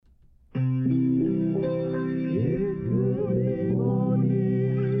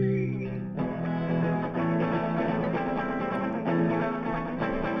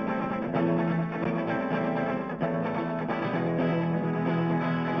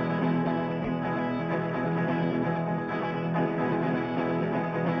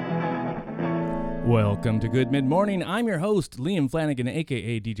Welcome to Good Mid-Morning. I'm your host, Liam Flanagan,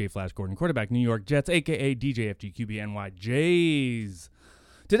 a.k.a. DJ Flash Gordon, quarterback New York Jets, a.k.a. DJ FGQBNY Jays.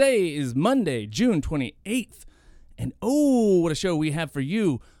 Today is Monday, June 28th, and what a show we have for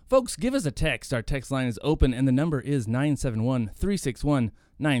you. Folks, give us a text. Our text line is open, and the number is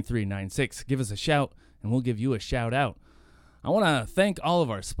 971-361-9396. Give us a shout, and we'll give you a shout-out. I want to thank all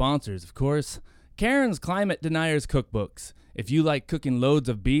of our sponsors, of course. Karen's Climate Deniers Cookbooks. If you like cooking loads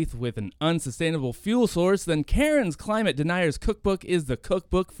of beef with an unsustainable fuel source, then Karen's Climate Deniers Cookbook is the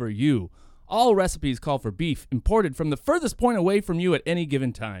cookbook for you. All recipes call for beef imported from the furthest point away from you at any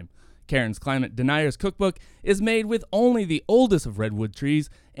given time. Karen's Climate Deniers Cookbook is made with only the oldest of redwood trees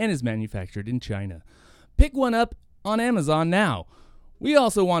and is manufactured in China. Pick one up on Amazon now. We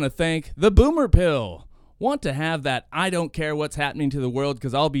also want to thank the Boomer Pill. Want to have that I don't care what's happening to the world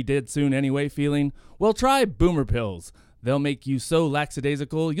because I'll be dead soon anyway feeling? Well, try Boomer Pills. They'll make you so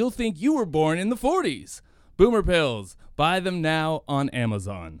lackadaisical, you'll think you were born in the 40s. Boomer Pills. Buy them now on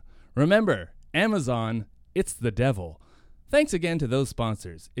Amazon. Remember, Amazon, it's the devil. Thanks again to those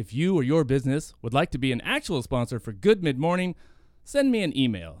sponsors. If you or your business would like to be an actual sponsor for Good Mid-Morning, send me an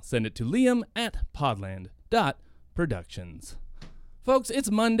email. Send it to liam@podland.productions. Folks,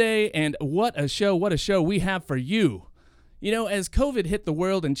 it's Monday, and what a show we have for you. You know, as COVID hit the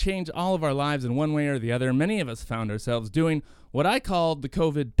world and changed all of our lives in one way or the other, many of us found ourselves doing what I called the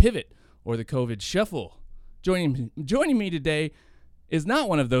COVID pivot or the COVID shuffle. Joining me today is not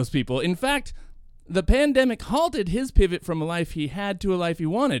one of those people. In fact, the pandemic halted his pivot from a life he had to a life he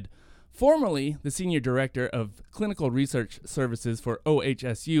wanted. Formerly the Senior Director of Clinical Research Services for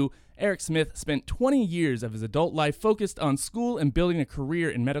OHSU, Eric Smith spent 20 years of his adult life focused on school and building a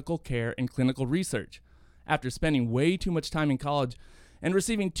career in medical care and clinical research. After spending way too much time in college and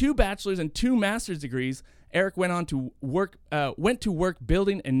receiving 2 bachelor's and 2 master's degrees, Eric went to work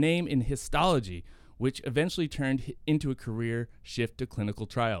building a name in histology, which eventually turned into a career shift to clinical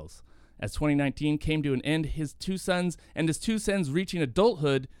trials. As 2019 came to an end, his two sons reaching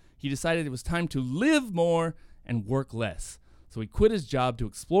adulthood, he decided it was time to live more and work less. So he quit his job to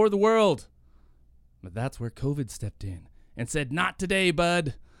explore the world. But that's where COVID stepped in and said, "Not today,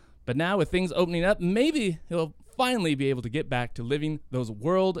 bud." But now with things opening up, maybe he'll finally be able to get back to living those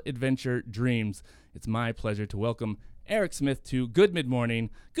world adventure dreams. It's my pleasure to welcome Eric Smith to Good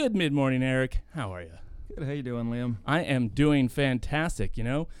Mid-Morning. Good mid-morning, Eric. How are you? Good. How you doing, Liam? I am doing fantastic,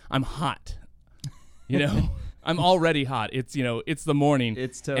 I'm hot. I'm already hot. It's the morning.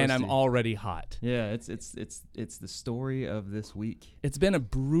 It's toasty. And I'm already hot. Yeah, it's the story of this week. It's been a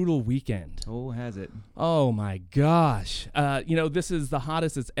brutal weekend. Oh, has it? Oh my gosh. This is the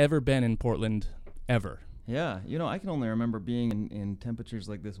hottest it's ever been in Portland ever. Yeah, I can only remember being in temperatures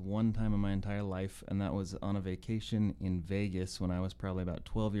like this one time in my entire life, and that was on a vacation in Vegas when I was probably about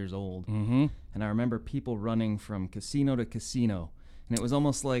 12 years old. Mm-hmm. And I remember people running from casino to casino. And it was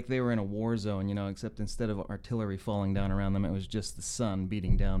almost like they were in a war zone, except instead of artillery falling down around them, it was just the sun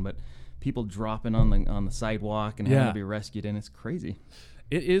beating down. But people dropping on the sidewalk and having to be rescued, and it's crazy.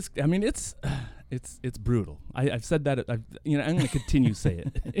 It is. I mean, it's brutal. I've said that. I'm going to continue to say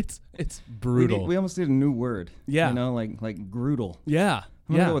it. It's brutal. We almost did a new word. Yeah. Like grutal. Yeah.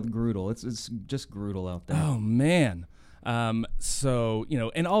 I'm gonna go with grutal. It's just grutal out there. Oh man. So,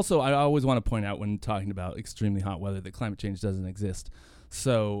 and also I always want to point out when talking about extremely hot weather that climate change doesn't exist.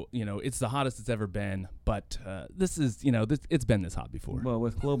 So, it's the hottest it's ever been, but this is, it's been this hot before. Well,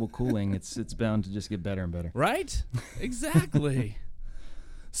 with global cooling, it's bound to just get better and better. Right? Exactly.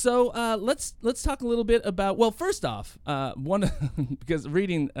 So let's talk a little bit about, well, first off, because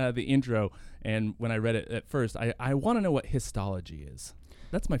reading the intro and when I read it at first, I want to know what histology is.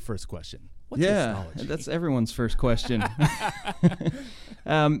 That's my first question. What's histology? That's everyone's first question.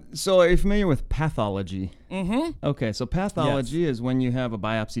 So are you familiar with pathology? Mm-hmm. Okay, so pathology is when you have a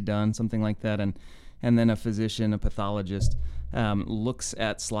biopsy done, something like that, and then a physician, a pathologist, looks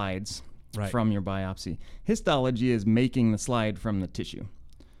at slides from your biopsy. Histology is making the slide from the tissue.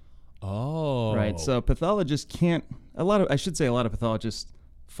 Oh. Right, so pathologists a lot of pathologists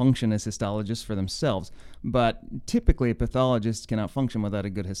function as histologists for themselves, but typically a pathologist cannot function without a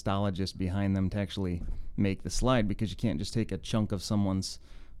good histologist behind them to actually make the slide, because you can't just take a chunk of someone's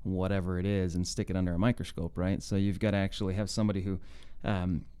whatever it is and stick it under a microscope, right? So you've got to actually have somebody who,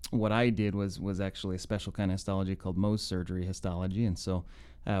 what I did was actually a special kind of histology called Mohs surgery histology, and so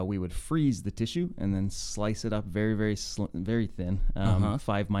we would freeze the tissue and then slice it up very, very, very thin,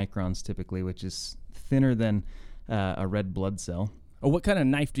 5 microns typically, which is thinner than a red blood cell. Oh, what kind of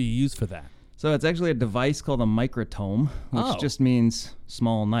knife do you use for that? So it's actually a device called a microtome, which just means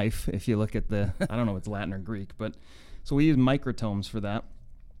small knife. If you look at I don't know if it's Latin or Greek, but so we use microtomes for that.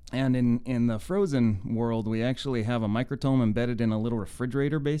 And in the frozen world, we actually have a microtome embedded in a little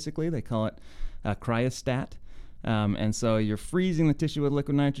refrigerator, basically. They call it a cryostat. And so you're freezing the tissue with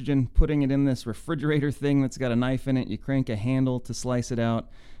liquid nitrogen, putting it in this refrigerator thing that's got a knife in it. You crank a handle to slice it out,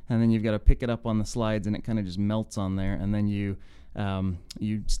 and then you've got to pick it up on the slides, and it kind of just melts on there. And then you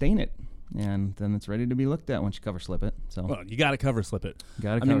stain it, and then it's ready to be looked at once you cover slip it. So Well, you got to cover slip it.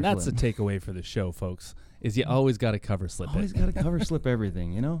 gotta I mean, cover that's slip. the takeaway for the show, folks, is you always got to cover slip Always it. got to cover slip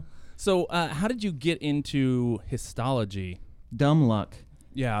everything, you know? So how did you get into histology? Dumb luck.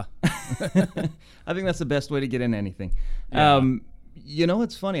 Yeah. I think that's the best way to get in anything. Yeah. You know,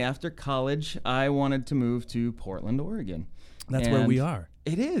 it's funny. After college, I wanted to move to Portland, Oregon. That's where we And are.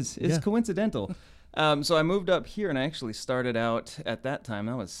 It is. It's Yeah. coincidental. So I moved up here, and I actually started out at that time.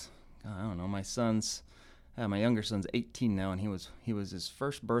 That was, I don't know, my younger son's 18 now, and he was his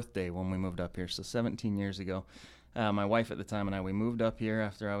first birthday when we moved up here, so 17 years ago. My wife at the time and I, we moved up here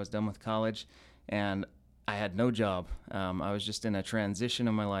after I was done with college, and I had no job. I was just in a transition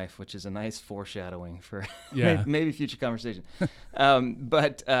of my life, which is a nice foreshadowing for Yeah. maybe future conversation.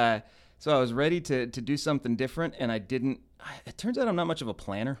 So I was ready to do something different, and I didn't. It turns out I'm not much of a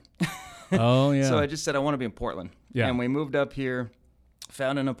planner. Oh, yeah. So I just said I want to be in Portland. Yeah. And we moved up here,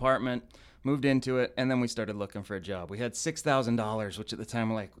 found an apartment, moved into it, and then we started looking for a job. We had $6,000, which at the time,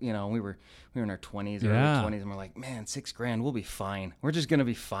 we were in our 20s, Yeah. early 20s, and we're like, man, $6,000, we'll be fine. We're just gonna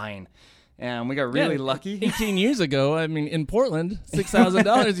be fine. And we got really lucky. 18 years ago, I mean, in Portland,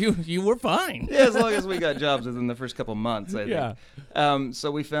 $6,000, you were fine. Yeah, as long as we got jobs within the first couple months, I think. Yeah. So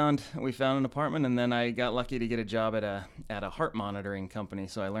we found an apartment, and then I got lucky to get a job at a heart monitoring company.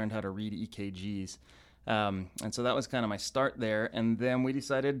 So I learned how to read EKGs, and so that was kind of my start there. And then we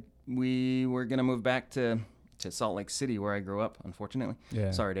decided we were going to move back to Salt Lake City, where I grew up. Unfortunately,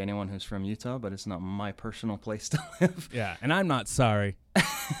 Yeah. Sorry to anyone who's from Utah, but it's not my personal place to live. Yeah, and I'm not sorry.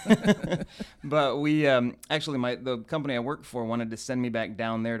 But we actually, the company I worked for wanted to send me back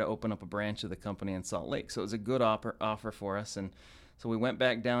down there to open up a branch of the company in Salt Lake. So it was a good offer for us, and so we went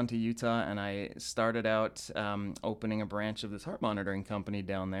back down to Utah, and I started out opening a branch of this heart monitoring company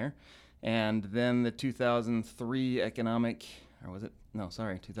down there. And then the 2003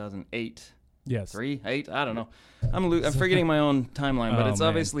 2008. Yes. 8? I don't know. I'm forgetting my own timeline, but Oh, it's man.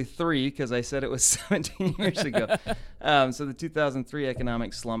 obviously 3 because I said it was 17 years ago. So the 2003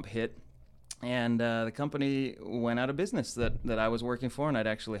 economic slump hit, and the company went out of business that I was working for, and I'd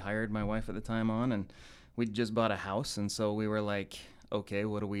actually hired my wife at the time on, and we'd just bought a house, and so we were like, okay,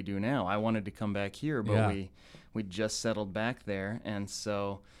 what do we do now? I wanted to come back here, but Yeah. we just settled back there, and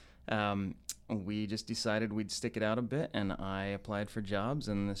so we just decided we'd stick it out a bit, and I applied for jobs,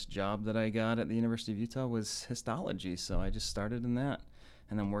 and this job that I got at the University of Utah was histology, so I just started in that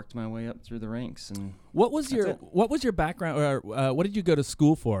and then worked my way up through the ranks. And What was That's it. what was your background, or what did you go to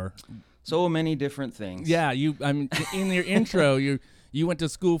school for? so many different things. Yeah, I mean, in your intro, you went to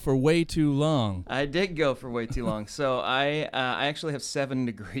school for way too long. I did go for way too long. So I actually have 7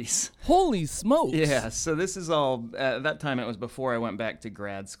 degrees. Holy smokes! Yeah, so this is all, at that time it was before I went back to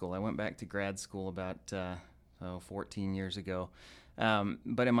grad school. I went back to grad school about 14 years ago.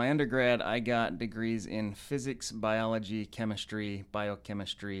 But in my undergrad, I got degrees in physics, biology, chemistry,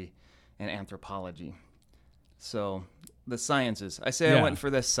 biochemistry, and anthropology. So the sciences. I say Yeah. I went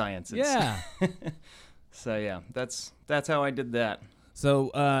for the sciences. Yeah. So yeah, that's how I did that.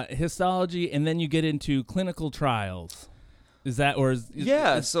 So histology, and then you get into clinical trials. Is that, or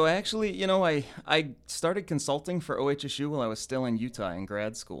Yeah, so actually, I started consulting for OHSU while I was still in Utah in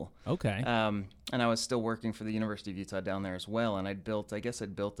grad school. Okay. And I was still working for the University of Utah down there as well. And I'd built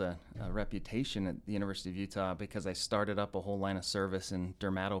a reputation at the University of Utah because I started up a whole line of service in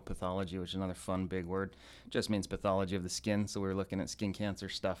dermatopathology, which is another fun big word. Just means pathology of the skin. So we were looking at skin cancer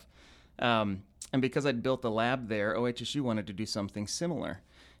stuff. And because I'd built a lab there, OHSU wanted to do something similar.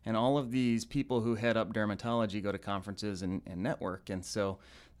 And all of these people who head up dermatology go to conferences and network. And so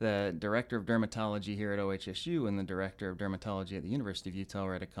the director of dermatology here at OHSU and the director of dermatology at the University of Utah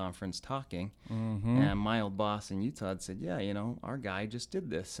were at a conference talking. Mm-hmm. And my old boss in Utah had said, yeah, our guy just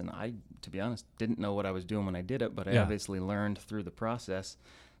did this. And I, to be honest, didn't know what I was doing when I did it, but I Yeah. obviously learned through the process.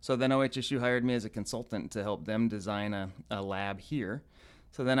 So then OHSU hired me as a consultant to help them design a lab here.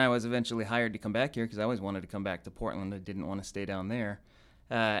 So then I was eventually hired to come back here because I always wanted to come back to Portland. I didn't want to stay down there.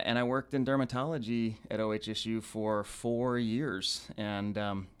 And I worked in dermatology at OHSU for 4 years and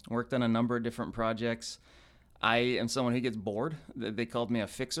worked on a number of different projects. I am someone who gets bored. They called me a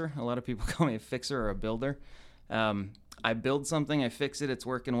fixer. A lot of people call me a fixer or a builder. I build something, I fix it, it's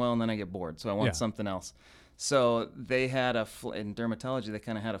working well, and then I get bored, so I want Yeah. something else. So they had in dermatology, they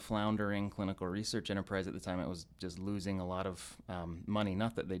kind of had a floundering clinical research enterprise at the time. It was just losing a lot of money.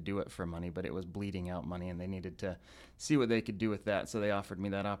 Not that they do it for money, but it was bleeding out money, and they needed to see what they could do with that. So they offered me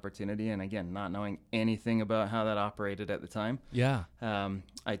that opportunity. And again, not knowing anything about how that operated at the time,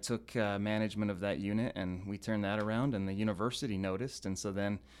 I took management of that unit, and we turned that around, and the university noticed. And so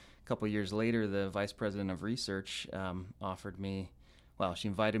then a couple years later, the vice president of research she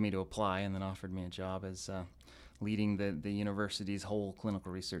invited me to apply and then offered me a job as leading the university's whole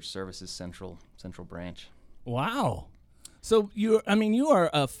clinical research services central branch. Wow. So you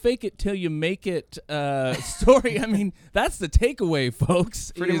are a fake it till you make it story. I mean, that's the takeaway,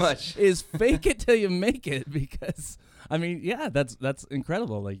 folks. Pretty much. Is fake it till you make it, because that's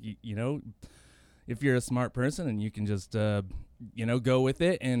incredible. Like, if you're a smart person and you can just go with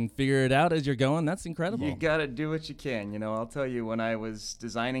it and figure it out as you're going, that's incredible. You got to do what you can. I'll tell you, when I was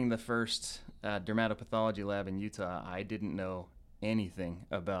designing the first dermatopathology lab in Utah, I didn't know anything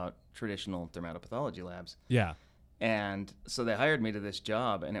about traditional dermatopathology labs. Yeah. And so they hired me to this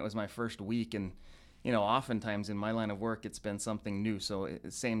job, and it was my first week. And, oftentimes in my line of work, it's been something new. So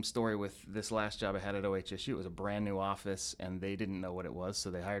same story with this last job I had at OHSU. It was a brand new office, and they didn't know what it was.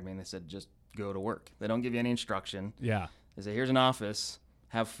 So they hired me, and they said, just go to work. They don't give you any instruction. Yeah. They say, here's an office,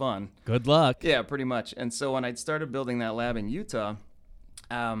 have fun. Good luck. Yeah, pretty much. And so when I started building that lab in Utah,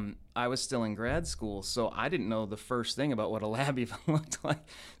 I was still in grad school, so I didn't know the first thing about what a lab even looked like.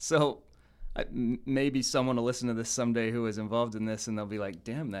 So maybe someone will listen to this someday who is involved in this, and they'll be like,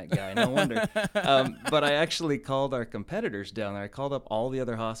 damn, that guy, no wonder. But I actually called our competitors down there. I called up all the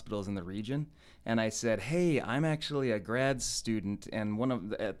other hospitals in the region, and I said, hey, I'm actually a grad student,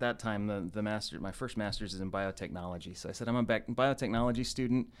 and at that time, my first master's is in biotechnology. So I said, I'm a biotechnology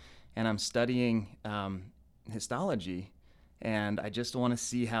student, and I'm studying histology, and I just want to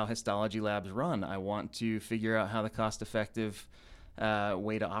see how histology labs run. I want to figure out how the cost-effective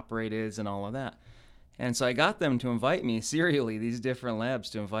way to operate is and all of that. And so I got them to invite me serially, these different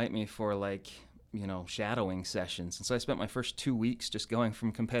labs, to invite me for shadowing sessions. And so I spent my first 2 weeks just going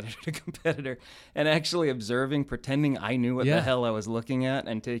from competitor to competitor and actually observing, pretending I knew what the hell I was looking at,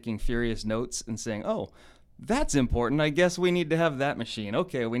 and taking furious notes and saying, oh, that's important. I guess we need to have that machine.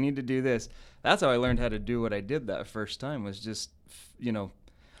 Okay, we need to do this. That's how I learned how to do what I did that first time, was just,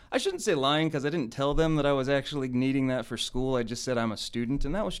 I shouldn't say lying, because I didn't tell them that I was actually needing that for school. I just said I'm a student,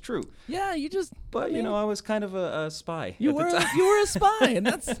 and that was true. Yeah, But, I was kind of a spy. You were a spy, and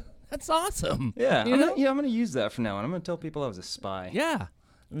that's awesome. Yeah, I'm going to use that from now on. I'm going to tell people I was a spy. Yeah.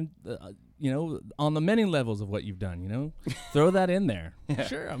 On the many levels of what you've done, throw that in there. Yeah.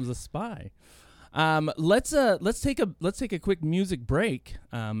 Sure, I was a spy. Let's take a quick music break,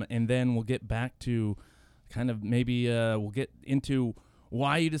 and then we'll get back to kind of maybe we'll get into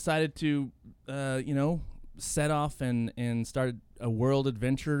why you decided to set off and start a world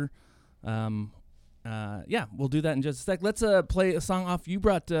adventure. We'll do that in just a sec. Let's play a song off. You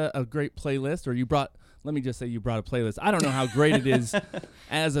brought a great playlist, or let me just say you brought a playlist. I don't know how great it is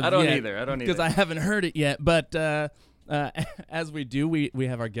as of yet. I don't either. Because I haven't heard it yet. But as we do, we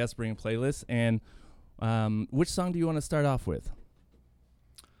have our guests bring a playlist. And which song do you want to start off with?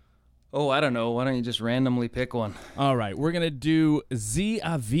 Oh, I don't know. Why don't you just randomly pick one? All right. We're going to do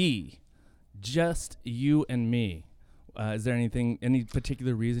Z-A-V, Just You and Me. Is there any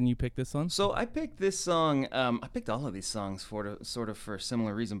particular reason you picked this song? So I picked this song. I picked all of these songs for a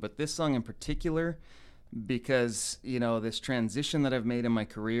similar reason, but this song in particular, because this transition that I've made in my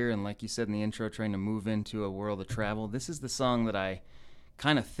career, and like you said in the intro, trying to move into a world of travel. This is the song that I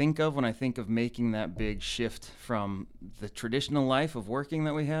kind of think of when I think of making that big shift from the traditional life of working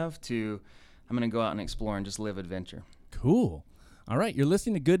that we have to I'm going to go out and explore and just live adventure. Cool. All right, you're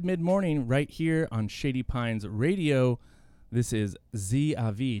listening to Good Mid-Morning right here on Shady Pines Radio. This is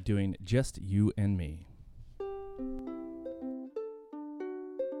Z-A-V doing Just You and Me.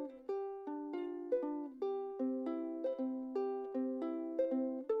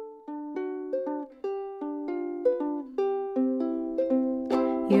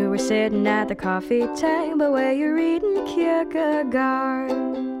 You were sitting at the coffee table where you're reading Kierkegaard.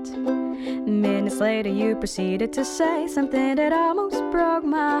 Minutes later you proceeded to say something that almost broke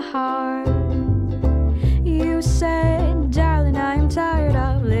my heart. You said, darling, I am tired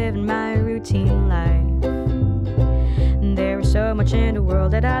of living my routine life. There is so much in the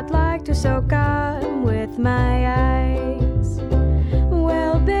world that I'd like to soak up with my eyes.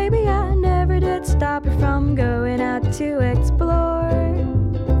 Well, baby, I never did stop you from going out to explore.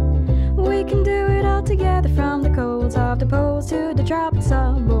 We can do it all together, from the colds of the poles to the tropics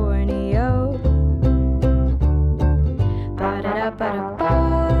of Borneo. Ba-da-da-ba-da-ba,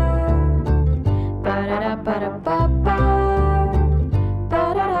 ba-da-da-ba-da.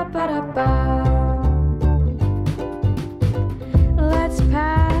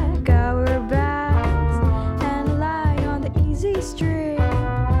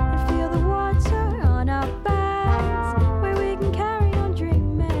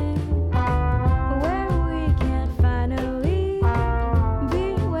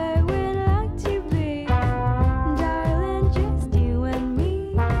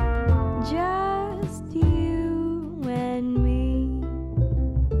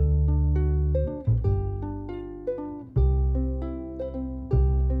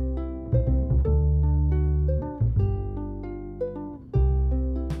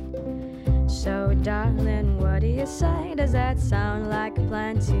 you say, does that sound like a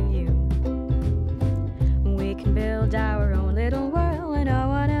plan to you? We can build our own little world where no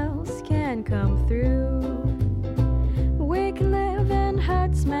one else can come through. We can live in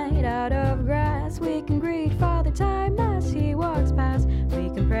huts made out of grass. We can greet Father Time as he walks past.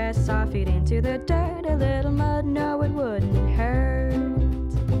 We can press our feet into the dirt, a little mud, no, it wouldn't hurt.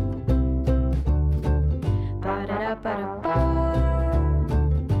 Ba-da-da-ba-da-ba,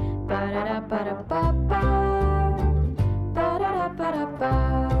 ba-da-da-ba-da-ba-ba,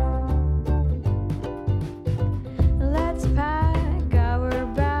 ba-da-da-ba-da-ba. Let's pack our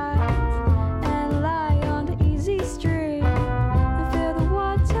bags and lie on the easy street and feel the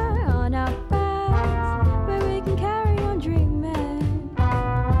water on our backs, where we can carry on dreaming,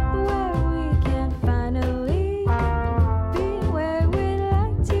 where we can finally be where we'd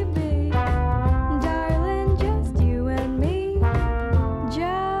like to be. Darling, just you and me,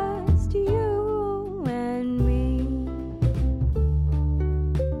 just you and me.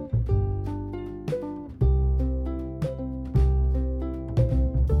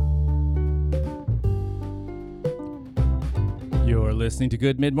 You're listening to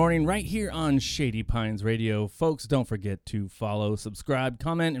Good Mid-Morning right here on Shady Pines Radio. Folks, don't forget to follow, subscribe,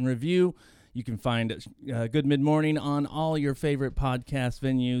 comment, and review. You can find Good Mid-Morning on all your favorite podcast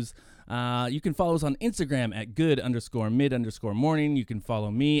venues. You can follow us on Instagram at good_mid_morning. You can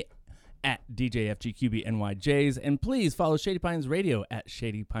follow me at DJFGQBNYJs. And please follow Shady Pines Radio at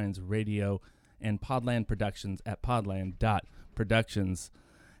Shady Pines Radio and Podland Productions at podland.productions.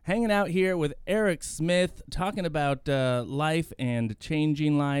 Hanging out here with Eric Smith, talking about life and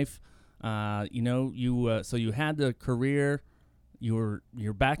changing life. So you had the career, you're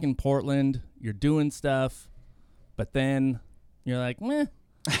back in Portland, you're doing stuff, but then you're like, meh.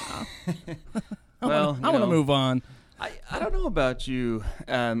 I want to move on. I don't know about you.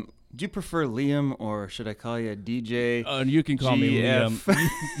 Do you prefer Liam, or should I call you DJ? You can call me GF.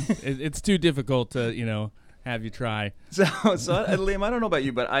 Liam. It's too difficult to, have you try. So Liam, I don't know about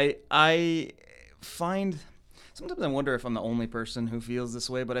you, but I find sometimes I wonder if I'm the only person who feels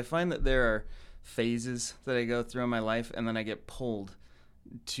this way. But I find that there are phases that I go through in my life, and then I get pulled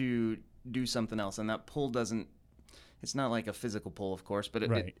to do something else, and that pull doesn't. It's not like a physical pull, of course, but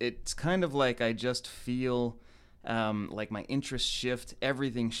it's kind of like I just feel like my interests shift.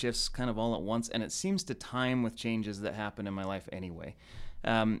 Everything shifts kind of all at once, and it seems to time with changes that happen in my life anyway.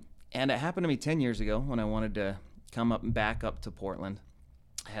 And it happened to me 10 years ago when I wanted to come back up to Portland.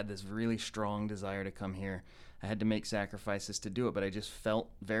 I had this really strong desire to come here. I had to make sacrifices to do it, but I just felt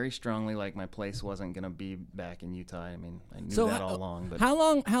very strongly like my place wasn't going to be back in Utah. I mean, I knew that all along. But how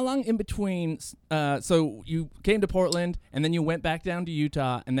long in between? So you came to Portland, and then you went back down to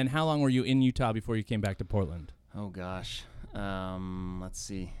Utah, and then how long were you in Utah before you came back to Portland? Oh gosh, let's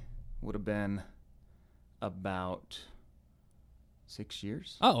see, would have been about 6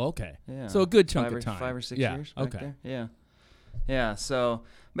 years. Oh, okay. Yeah. So a good chunk of time. 5 or 6 yeah. years. Okay. There. Yeah. Yeah. So,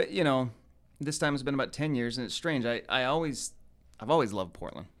 but this time it's been about 10 years, and it's strange. I've always loved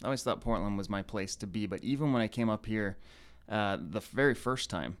Portland. I always thought Portland was my place to be. But even when I came up here, the very first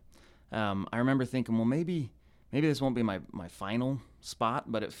time, I remember thinking, well, maybe this won't be my final spot,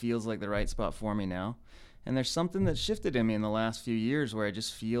 but it feels like the right spot for me now. And there's something that shifted in me in the last few years where I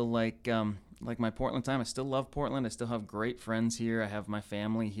just feel like my Portland time. I still love Portland. I still have great friends here. I have my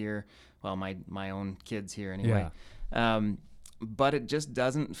family here. Well, my own kids here anyway. Yeah. But it just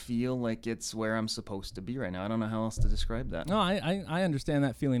doesn't feel like it's where I'm supposed to be right now. I don't know how else to describe that. No, I understand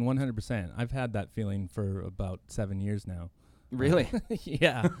that feeling 100%. I've had that feeling for about 7 years now. Really?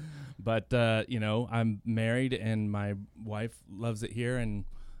 Yeah. But, I'm married and my wife loves it here, and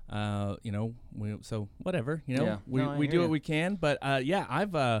so whatever, Yeah. we do what we can. But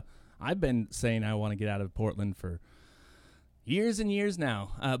I've been saying I want to get out of Portland for years and years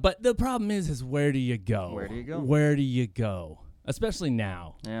now. But the problem is where do you go? Where do you go? Where do you go? Especially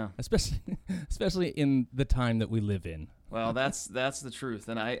now. Yeah. Especially in the time that we live in. Well, that's the truth.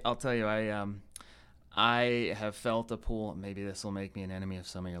 And I'll tell you, I have felt a pull. Maybe this will make me an enemy of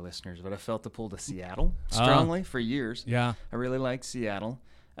some of your listeners, but I felt a pull to Seattle strongly for years. Yeah. I really like Seattle.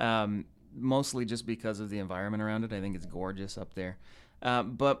 Mostly just because of the environment around it. I think it's gorgeous up there.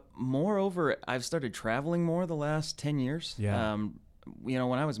 But moreover, I've started traveling more the last 10 years. Yeah. When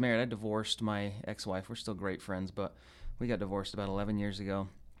I was married, I divorced my ex-wife. We're still great friends, but we got divorced about 11 years ago.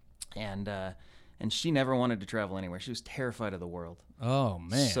 And she never wanted to travel anywhere. She was terrified of the world. Oh,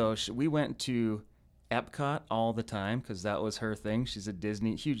 man. So we went to Epcot all the time because that was her thing. She's a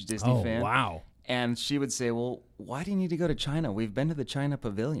huge Disney fan. Oh, wow. And she would say, well, why do you need to go to China? We've been to the China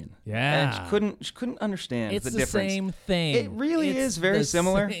Pavilion. Yeah. And she couldn't understand it's the difference. Same thing. It really is very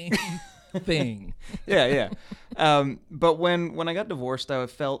similar. thing. Yeah. But when I got divorced, I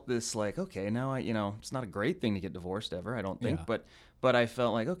felt this like, okay, now it's not a great thing to get divorced ever, I don't think, Yeah. but I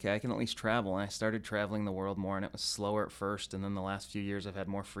felt like, okay, I can at least travel. And I started traveling the world more, and it was slower at first. And then the last few years, I've had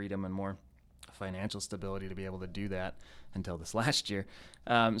more freedom and more financial stability to be able to do that until this last year.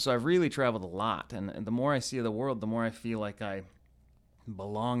 So I've really traveled a lot. And the more I see of the world, the more I feel like I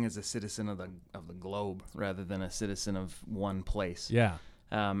belong as a citizen of the globe rather than a citizen of one place. Yeah.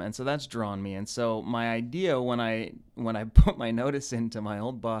 And so that's drawn me. And so my idea when I put my notice into my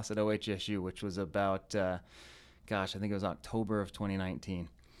old boss at OHSU, which was about, I think it was October of 2019.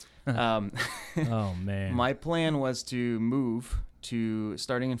 Oh, man. My plan was to move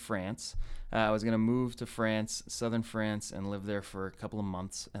starting in France. I was going to move to France, southern France, and live there for a couple of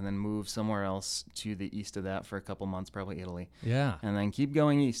months, and then move somewhere else to the east of that for a couple of months, probably Italy. Yeah. And then keep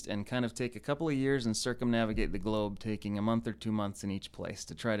going east and kind of take a couple of years and circumnavigate the globe, taking a month or 2 months in each place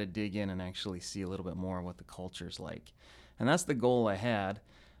to try to dig in and actually see a little bit more of what the culture's like. And that's the goal I had.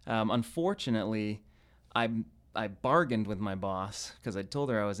 Unfortunately, I bargained with my boss because I told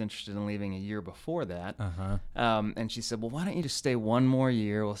her I was interested in leaving a year before that. And she said, well, why don't you just stay one more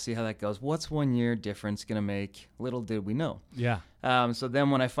year? We'll see how that goes. What's 1 year difference going to make? Little did we know. Yeah. So then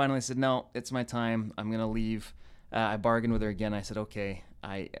when I finally said, no, it's my time, I'm going to leave, I bargained with her again. I said, okay.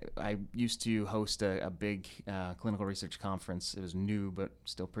 I used to host a big clinical research conference. It was new, but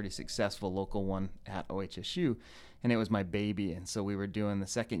still pretty successful local one at OHSU. And it was my baby. And so we were doing the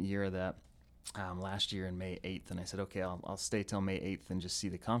second year of that. Last year in May 8th, and I said, okay, I'll stay till May 8th and just see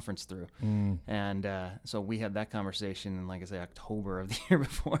the conference through. And so we had that conversation in, like I say, October of the year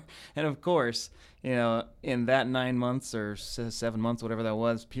before. And of course, in that 9 months or 7 months, whatever that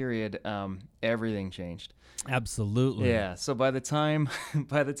was, period, everything changed. Absolutely. Yeah. So by the time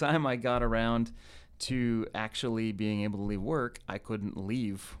I got around to actually being able to leave work, I couldn't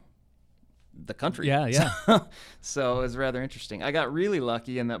leave the country. Yeah. So it was rather interesting. I got really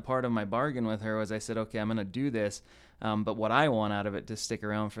lucky in that part of my bargain with her was I said, okay, I'm going to do this. But what I want out of it to stick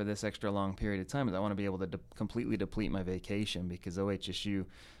around for this extra long period of time is I want to be able to completely deplete my vacation, because OHSU,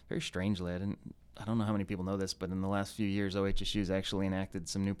 very strangely, I don't know how many people know this, but in the last few years, OHSU has actually enacted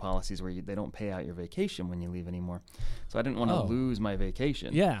some new policies where they don't pay out your vacation when you leave anymore. So I didn't want to lose my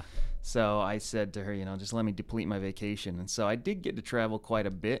vacation. Yeah. So I said to her, just let me deplete my vacation. And so I did get to travel quite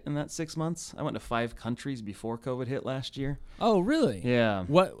a bit in that 6 months. I went to 5 countries before COVID hit last year. Oh, really? Yeah.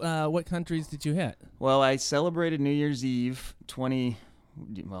 What countries did you hit? Well, I celebrated New Year's Eve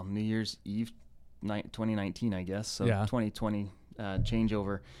 2019, I guess. So 2020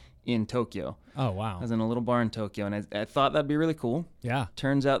 changeover in Tokyo. Oh, wow. I was in a little bar in Tokyo, and I thought that'd be really cool. Yeah.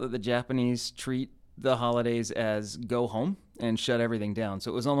 Turns out that the Japanese treat the holidays as go home and shut everything down.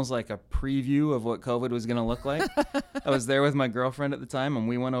 So it was almost like a preview of what COVID was going to look like. I was there with my girlfriend at the time, and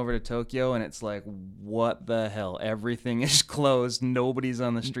we went over to Tokyo, and it's like, what the hell? Everything is closed. Nobody's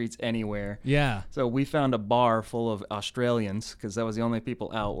on the streets anywhere. Yeah. So we found a bar full of Australians, because that was the only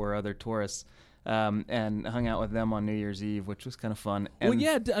people out were other tourists, and hung out with them on New Year's Eve, which was kind of fun. And Well,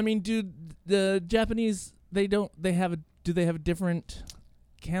 yeah. I mean, do the Japanese, do they have a different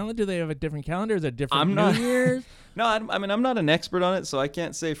calendar? Do they have a different calendar? Is it different New Year's? No, I mean, I'm not an expert on it, so I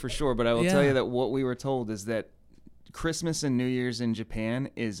can't say for sure, but I will tell you that what we were told is that Christmas and New Year's in Japan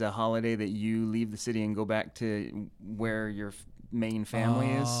is a holiday that you leave the city and go back to where your main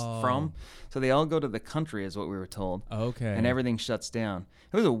family is from. So they all go to the country, is what we were told. Okay. And everything shuts down.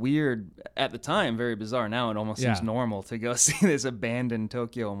 It was a weird, at the time, very bizarre. Now it almost seems normal to go see this abandoned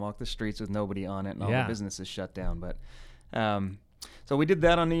Tokyo and walk the streets with nobody on it and all the businesses shut down. But so we did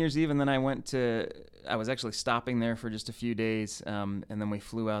that on New Year's Eve, and then I was actually stopping there for just a few days, and then we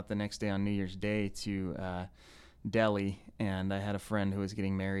flew out the next day on New Year's Day to Delhi, and I had a friend who was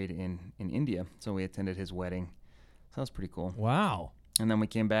getting married in India, so we attended his wedding. So that was pretty cool. Wow. And then we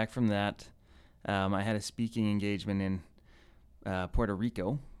came back from that. I had a speaking engagement in Puerto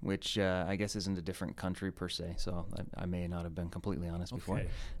Rico, which I guess isn't a different country per se, so I may not have been completely honest before.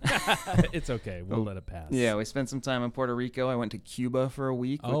 It's okay. We'll let it pass. Yeah, we spent some time in Puerto Rico. I went to Cuba for a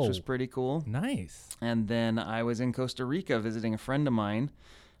week, which was pretty cool. Nice. And then I was in Costa Rica visiting a friend of mine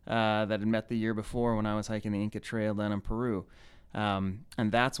that had met the year before when I was hiking the Inca Trail down in Peru. And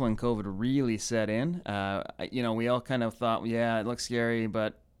that's when COVID really set in. We all kind of thought, yeah, it looks scary,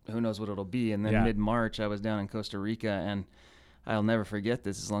 but who knows what it'll be. And then mid-March, I was down in Costa Rica, and I'll never forget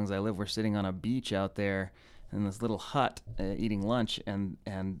this as long as I live. We're sitting on a beach out there in this little hut eating lunch, and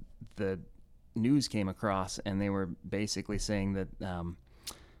the news came across, and they were basically saying that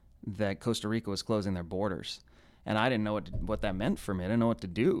that Costa Rica was closing their borders. and I didn't know what that meant for me. I didn't know what to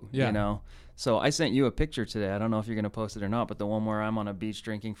do, Yeah. you know. So I sent you a picture today. I don't know if you're going to post it or not, but the one where I'm on a beach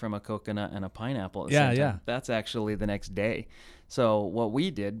drinking from a coconut and a pineapple at the same time, that's actually the next day. So what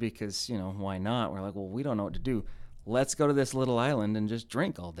we did, because, you know, why not? We're like, well, we don't know what to do. Let's go to this little island and just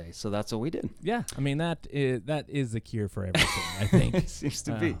drink all day. So that's what we did. Yeah, I mean, that is the cure for everything, I think. It seems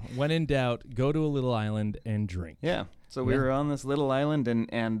to be. When in doubt, go to a little island and drink. Yeah. So we Yeah. were on this little island,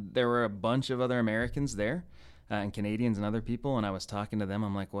 and there were a bunch of other Americans there, and Canadians and other people, and I was talking to them.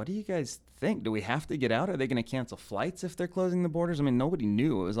 I'm like, what do you guys think? Do we have to get out? Are they going to cancel flights if they're closing the borders? I mean, nobody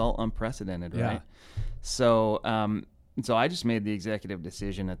knew. It was all unprecedented, Yeah. right? So so I just made the executive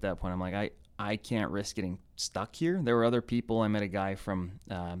decision at that point. I'm like, I can't risk getting stuck here. There were other people. I met a guy from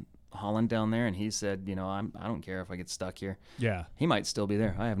Holland down there, and he said, you know, I don't care if I get stuck here. Yeah. He might still be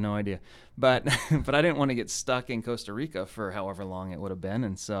there. I have no idea. But but I didn't want to get stuck in Costa Rica for however long it would have been.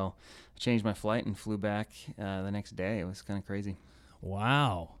 And so I changed my flight and flew back the next day. It was kind of crazy.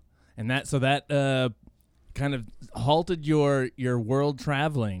 Wow. And that kind of halted your world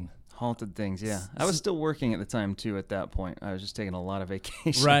traveling. Halted things, yeah. I was still working at the time, too, at that point. I was just taking a lot of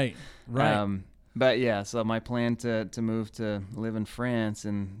vacation. Right. But, yeah, so my plan to move to live in France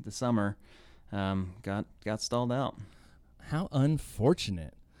in the summer got stalled out. How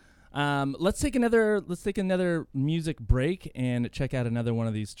unfortunate. Let's take another music break and check out another one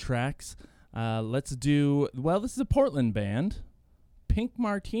of these tracks. This is a Portland band, Pink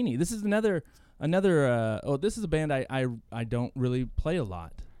Martini. This is another. This is a band I don't really play a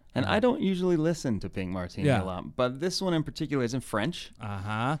lot. And I don't usually listen to Pink Martini Yeah. a lot, but this one in particular is in French.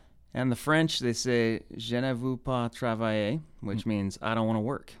 Uh-huh. And the French, they say, je ne veux pas travailler, which means I don't want to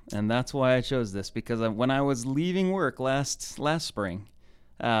work. And that's why I chose this, because when I was leaving work last spring,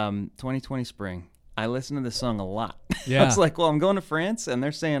 2020 spring, I listened to this song a lot. Yeah. I was like, well, I'm going to France, and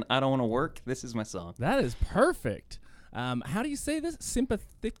they're saying I don't want to work. This is my song. That is perfect. How do you say this?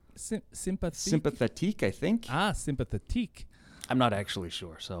 Sympathetic? Sympathetique, I think. Sympathetique. I'm not actually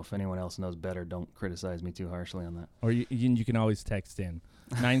sure, so if anyone else knows better, don't criticize me too harshly on that. Or you can always text in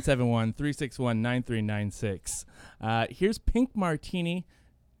 971-361-9396. Here's Pink Martini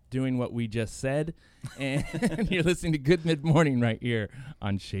doing what we just said, and you're listening to Good Mid Morning right here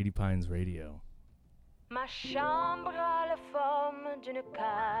on Shady Pines Radio. Ma chambre a la forme d'une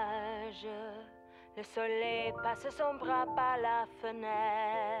cage. Le soleil passe son bras par la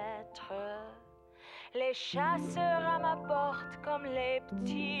fenêtre. Les chasseurs à ma porte comme les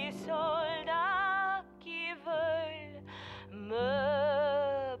petits soldats qui veulent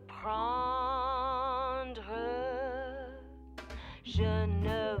me prendre. Je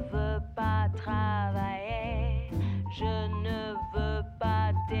ne veux pas travailler, je ne veux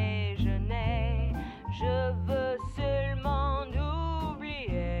pas déjeuner, je veux seulement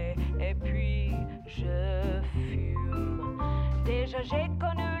oublier et puis je fume. Déjà j'ai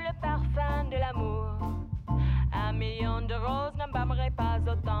connu le parfum de l'amour. Un million de roses n'embaumerait pas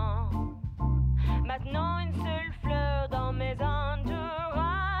autant. Maintenant une seule fleur dans mes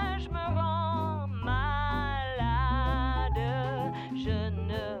entourages me rend malade. Je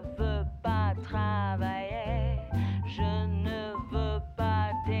ne veux pas travailler, je ne veux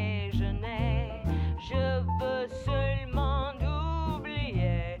pas déjeuner, je veux seulement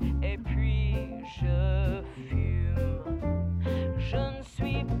oublier et puis je fume. Je ne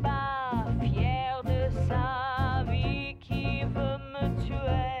suis pas fière de sa vie qui veut me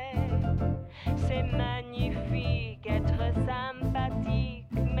tuer. C'est magnifique être sympathique,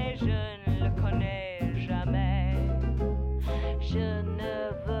 mais je ne le connais jamais. Je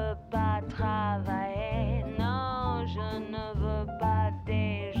ne veux pas travailler, non, je ne veux pas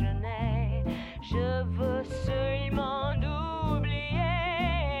déjeuner. Je veux seulement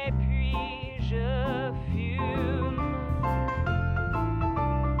oublier, et puis je fume.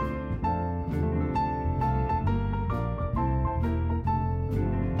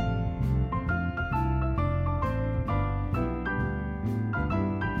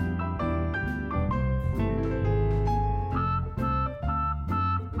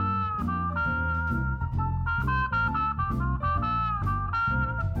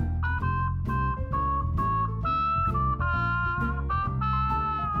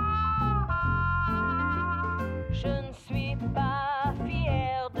 Je ne suis pas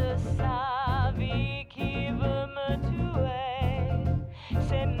fière de sa vie qui veut me tuer.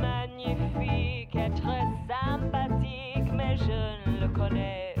 C'est magnifique être sympathique, mais je ne le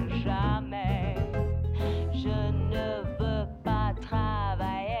connais jamais. Je ne veux pas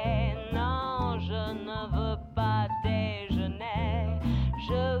travailler, non, je ne veux pas déjeuner.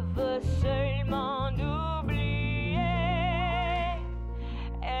 Je veux seulement oublier.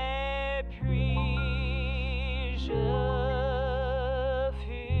 Et puis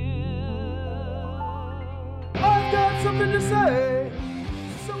I've got something to say,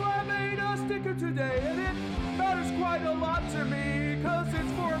 so I made a sticker today, and it matters quite a lot to me, 'cause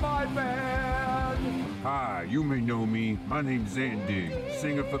it's for my band. Hi, you may know me. My name's Zandig,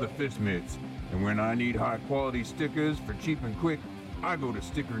 singer for the Fistmits. And when I need high-quality stickers for cheap and quick, I go to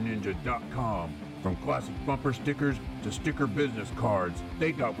StickerNinja.com. From classic bumper stickers to sticker business cards,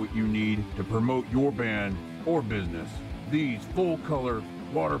 they got what you need to promote your band or business. These full-color,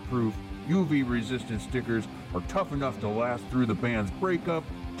 waterproof, UV-resistant stickers are tough enough to last through the band's breakup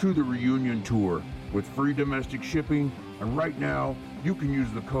to the reunion tour. With free domestic shipping, and right now, you can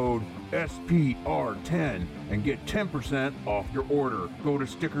use the code SPR10 and get 10% off your order. Go to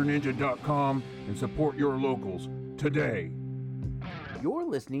StickerNinja.com and support your locals today. You're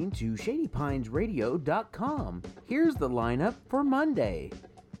listening to ShadyPinesRadio.com. Here's the lineup for Monday.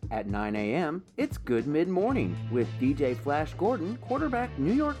 At 9 a.m., it's Good Mid-Morning with DJ Flash Gordon, quarterback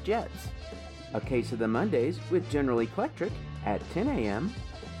New York Jets. A Case of the Mondays with General Electric at 10 a.m.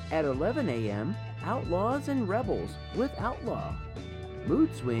 At 11 a.m., Outlaws and Rebels with Outlaw.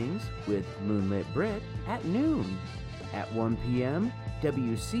 Mood Swings with Moonlit Brit at noon. At 1 p.m.,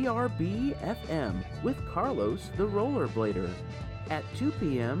 WCRB FM with Carlos the Rollerblader. At 2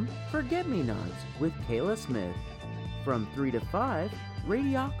 p.m., Forget Me Nots with Kayla Smith. From 3 to 5,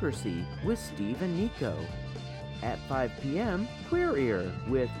 Radiocracy with Steve and Nico. At 5 p.m., Queer Ear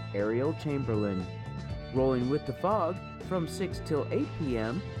with Ariel Chamberlain. Rolling with the Fog from 6 till 8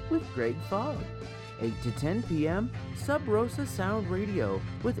 p.m. with Greg Fogg. 8 to 10 p.m., Sub Rosa Sound Radio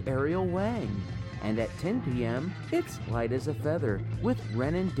with Ariel Wang. And at 10 p.m., it's Light as a Feather with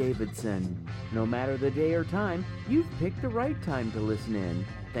Renan Davidson. No matter the day or time, you've picked the right time to listen in.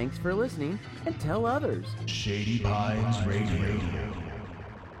 Thanks for listening, and tell others. Shady Pines Radio.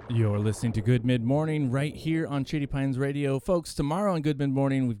 You're listening to Good Mid-Morning right here on Shady Pines Radio. Folks, tomorrow on Good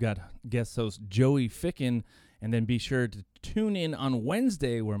Mid-Morning, we've got guest host Joey Ficken. And then be sure to tune in on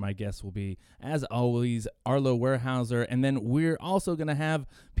Wednesday, where my guest will be, as always, Arlo Warehouser. And then we're also going to have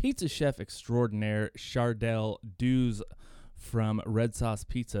pizza chef extraordinaire Chardell Dews from Red Sauce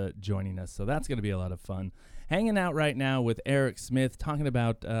Pizza joining us. So that's going to be a lot of fun. Hanging out right now with Eric Smith, talking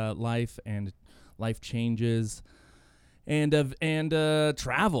about life and life changes and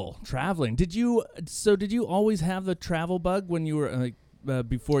traveling. Did you always have the travel bug when you were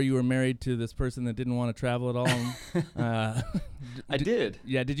before you were married to this person that didn't want to travel at all? I did.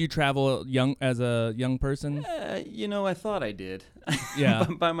 Yeah, did you travel as a young person? I thought I did. Yeah.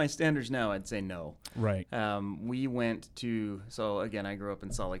 By my standards now, I'd say no. Right. We went to, so again, I grew up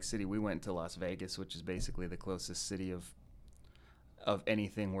in Salt Lake City. We went to Las Vegas, which is basically the closest city of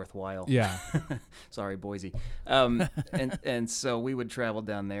anything worthwhile. Yeah. Sorry, Boise. And so we would travel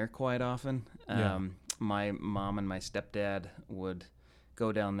down there quite often. My mom and my stepdad would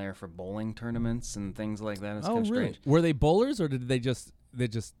go down there for bowling tournaments and things like that. It's kind of really? strange. Were they bowlers or did they just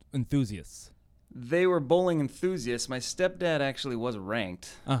enthusiasts? They were bowling enthusiasts. My stepdad actually was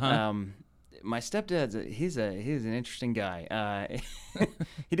ranked. Uh-huh. My stepdad's he's an interesting guy.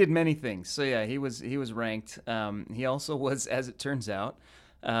 He did many things. So yeah, he was ranked. He also was, as it turns out,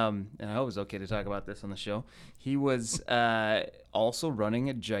 and I hope it's okay to talk about this on the show, he was also running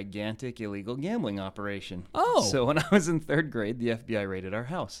a gigantic illegal gambling operation. Oh. So when I was in third grade, the FBI raided our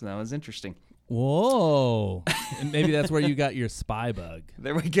house, and that was interesting. Whoa. And maybe that's where you got your spy bug.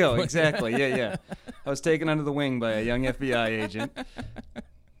 There we go. Exactly. Yeah. I was taken under the wing by a young FBI agent.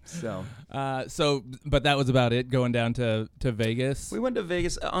 But that was about it, going down to Vegas? We went to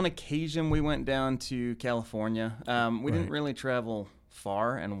Vegas. On occasion, we went down to California. We didn't really travel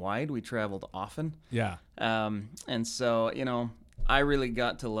far and wide. We traveled often. Yeah. And so, I really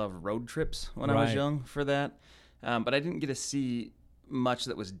got to love road trips when I was young for that. But I didn't get to see much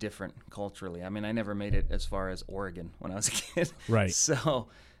that was different culturally. I mean, I never made it as far as Oregon when I was a kid. Right. So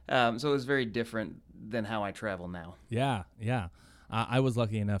it was very different than how I travel now. Yeah. I was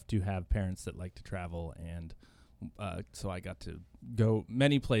lucky enough to have parents that like to travel, and so I got to go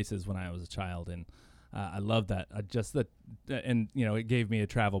many places when I was a child, and I love that. It gave me a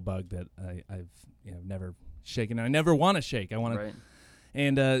travel bug that I've never shaken. I never want to shake. I want to. Right.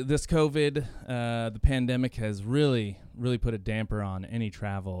 And this COVID, the pandemic has really, really put a damper on any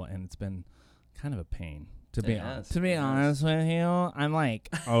travel, and it's been kind of a pain. To be honest with you, I'm like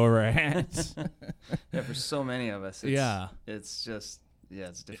over it. Yeah, for so many of us. It's just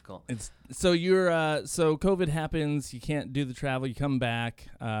it's difficult. So COVID happens. You can't do the travel. You come back,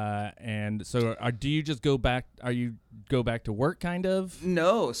 and so do you just go back? Are you go back to work, kind of?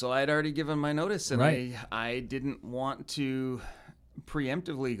 No. So I'd already given my notice, and I didn't want to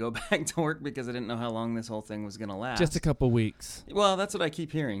preemptively go back to work because I didn't know how long this whole thing was going to last. Just a couple weeks. Well, that's what I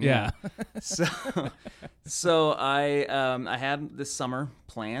keep hearing. Yeah. So I had this summer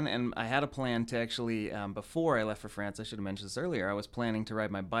plan, and I had a plan to actually, before I left for France, I should have mentioned this earlier, I was planning to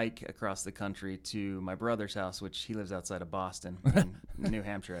ride my bike across the country to my brother's house, which he lives outside of Boston, in New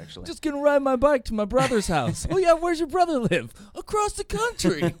Hampshire, actually. Just gonna ride my bike to my brother's house. Oh yeah, where's your brother live? Across the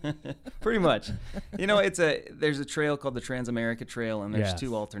country. Pretty much. There's a trail called the Transamerica Trail, and there's Yes.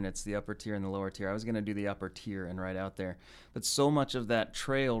 two alternates, the upper tier and the lower tier. I was going to do the upper tier and ride out there. But so much of that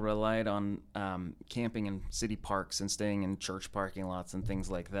trail relied on camping in city parks and staying in church parking lots and things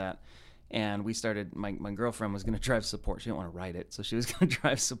like that. And we started, my girlfriend was going to drive support. She didn't want to ride it, so she was going to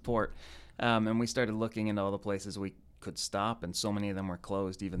drive support. And we started looking into all the places we could stop, and so many of them were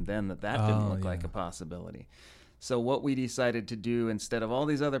closed even then that didn't look like a possibility. So what we decided to do instead of all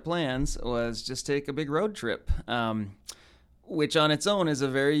these other plans was just take a big road trip, which on its own is a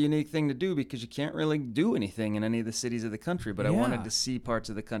very unique thing to do because you can't really do anything in any of the cities of the country. But I wanted to see parts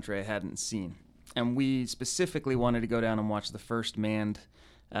of the country I hadn't seen. And we specifically wanted to go down and watch the first manned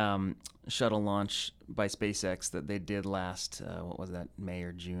shuttle launch by SpaceX that they did last, May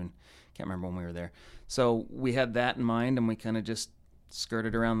or June? Can't remember when we were there. So we had that in mind, and we kind of just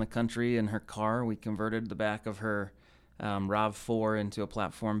skirted around the country in her car. We converted the back of her RAV4 into a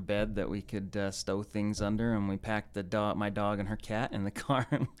platform bed that we could stow things under, and we packed my dog and her cat in the car.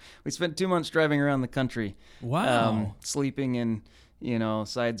 We spent 2 months driving around the country. Wow. Sleeping in,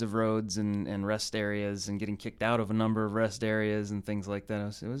 sides of roads and rest areas, and getting kicked out of a number of rest areas and things like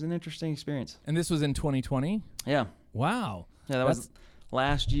that. It was an interesting experience. And this was in 2020? Yeah. Wow. Yeah, that was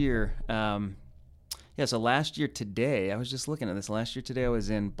last year. So last year today, I was just looking at this. Last year today, I was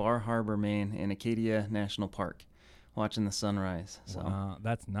in Bar Harbor, Maine, in Acadia National Park, watching the sunrise. So wow,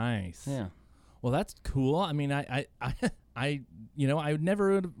 that's nice. yeah, Well, that's cool. I mean, I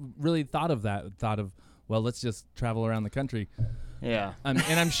never really thought of that. Thought of, well, let's just travel around the country. yeah, And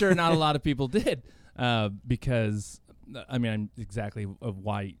I'm sure not a lot of people did, because I mean, I'm exactly of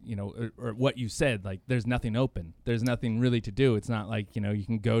why, or what you said, like there's nothing open. There's nothing really to do. It's not like, you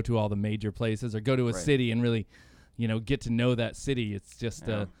can go to all the major places or go to a city and really, get to know that city. It's just,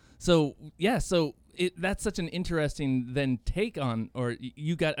 so that's such an interesting then take on, or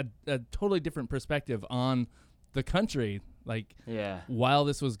you got a totally different perspective on the country, like while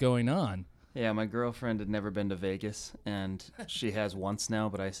this was going on. Yeah, my girlfriend had never been to Vegas, and she has once now,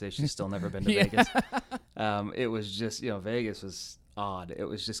 but I say she's still never been to Vegas. It was just, Vegas was odd. It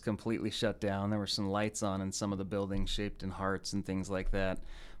was just completely shut down. There were some lights on in some of the buildings shaped in hearts and things like that.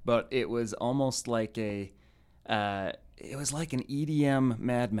 But it was almost like it was like an EDM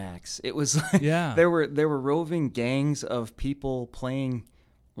Mad Max. It was like, there were roving gangs of people playing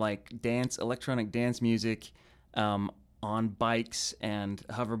like electronic dance music, on bikes and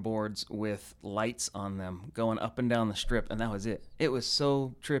hoverboards with lights on them going up and down the strip, and that was it. It was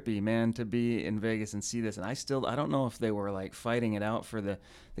so trippy, man, to be in Vegas and see this. And I don't know if they were like fighting it out for the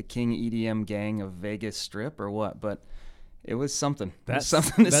King EDM gang of Vegas Strip or what, but it was something. That's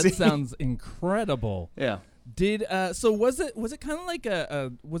something to see. That sounds incredible. Yeah. So was it kind of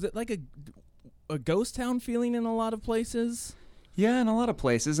like a ghost town feeling in a lot of places? Yeah, in a lot of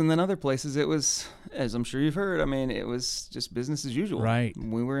places. And then other places it was, as I'm sure you've heard, I mean, it was just business as usual. Right.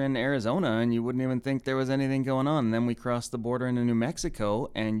 We were in Arizona, and you wouldn't even think there was anything going on. And then we crossed the border into New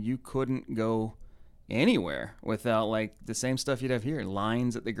Mexico, and you couldn't go anywhere without, like, the same stuff you'd have here.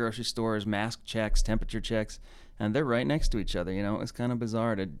 Lines at the grocery stores, mask checks, temperature checks, and they're right next to each other. It was kind of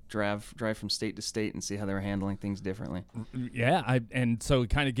bizarre to drive from state to state and see how they were handling things differently. Yeah, and so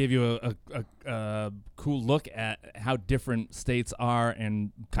it kind of gave you a cool look at how different states are,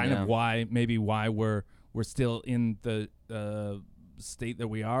 and kind of why we're still in the state that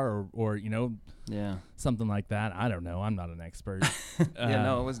we are, or something like that. I don't know. I'm not an expert.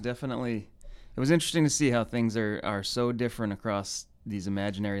 It was definitely. It was interesting to see how things are so different across these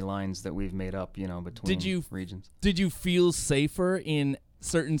imaginary lines that we've made up, between regions. Did you feel safer in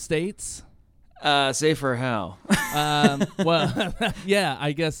certain states? Safer how? Well, yeah,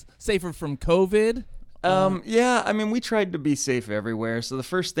 I guess safer from COVID. Yeah, I mean, we tried to be safe everywhere. So the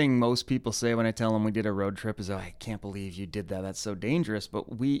first thing most people say when I tell them we did a road trip is, "Oh, I can't believe you did that. That's so dangerous."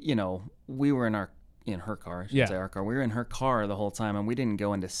 But we were in her car, I should say our car. We were in her car the whole time, and we didn't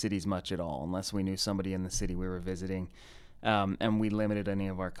go into cities much at all unless we knew somebody in the city we were visiting. And we limited any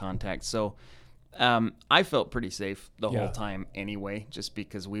of our contacts. So I felt pretty safe the whole time anyway, just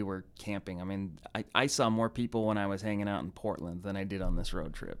because we were camping. I mean, I saw more people when I was hanging out in Portland than I did on this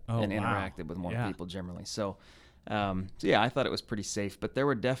road trip, and interacted with more people generally. So, I thought it was pretty safe. But there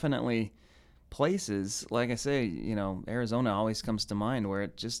were definitely places, like I say, Arizona always comes to mind, where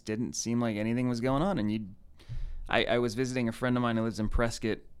it just didn't seem like anything was going on. And I was visiting a friend of mine who lives in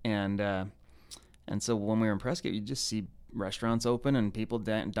Prescott, and so when we were in Prescott, you just see restaurants open and people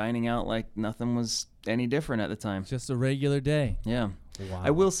dining out like nothing was any different at the time. Just a regular day. Yeah. Wow.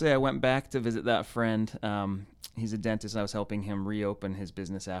 I will say I went back to visit that friend. He's a dentist. I was helping him reopen his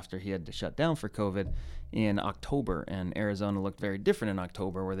business after he had to shut down for COVID in October. And Arizona looked very different in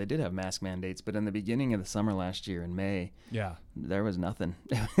October, where they did have mask mandates. But in the beginning of the summer last year in May, there was nothing.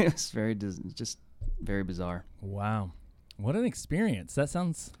 It was just very bizarre. Wow. What an experience. That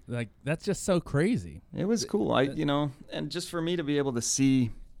sounds like that's just so crazy. It was cool. And just for me to be able to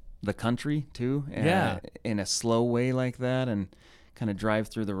see the country too, in a slow way like that, and kind of drive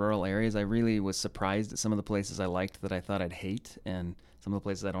through the rural areas. I really was surprised at some of the places I liked that I thought I'd hate, and some of the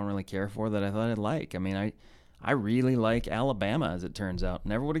places I don't really care for that I thought I'd like. I mean, I really like Alabama, as it turns out.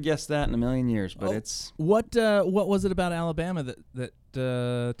 Never would have guessed that in a million years, but it's... What was it about Alabama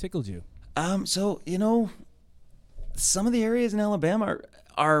that tickled you? So, some of the areas in Alabama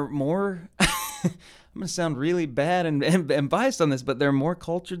are more... I'm going to sound really bad and biased on this, but they're more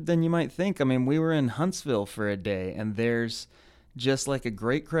cultured than you might think. I mean, we were in Huntsville for a day, and there's just like a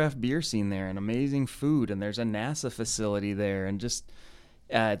great craft beer scene there and amazing food, and there's a NASA facility there, and just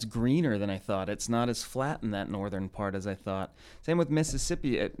it's greener than I thought. It's not as flat in that northern part as I thought. Same with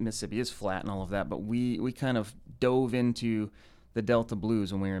Mississippi. Mississippi is flat and all of that, but we kind of dove into the Delta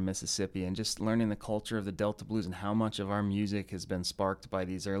Blues when we were in Mississippi, and just learning the culture of the Delta Blues and how much of our music has been sparked by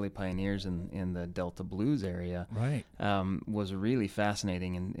these early pioneers in the Delta Blues area. Right. Was really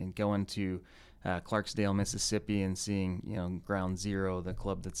fascinating, and going to Clarksdale, Mississippi, and seeing, Ground Zero, the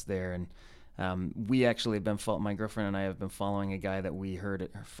club that's there. And we actually have been my girlfriend and I have been following a guy that we heard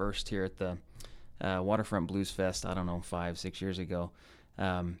at first here at the Waterfront Blues Fest, 5-6 years ago.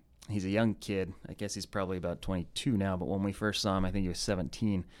 He's a young kid. I guess he's probably about 22 now, but when we first saw him, I think he was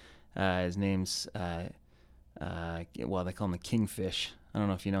 17. His name's, they call him the Kingfish. I don't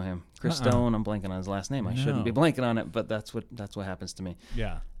know if you know him. Chris Stone. I'm blanking on his last name. I shouldn't be blanking on it, but that's what happens to me.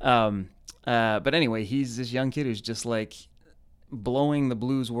 Yeah. But anyway, he's this young kid who's just like blowing the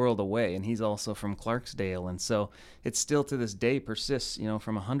blues world away, and he's also from Clarksdale, and so it still to this day persists,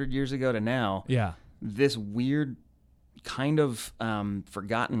 from 100 years ago to now. Yeah. This weird kind of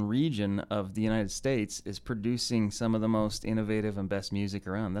forgotten region of the United States is producing some of the most innovative and best music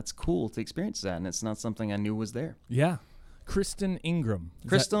around. That's cool to experience that, and it's not something I knew was there. Yeah. Kristen Ingram.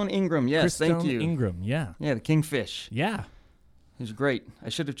 Kristen Ingram, yes, thank you. Ingram, yeah. Yeah, the Kingfish. Yeah. He was great. I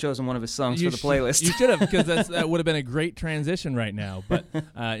should have chosen one of his songs for the playlist. You should have, because that would have been a great transition right now. But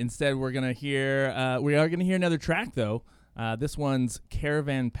instead, we are going to hear another track, though. This one's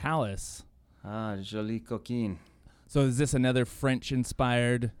Caravan Palace. Jolie Coquine. So is this another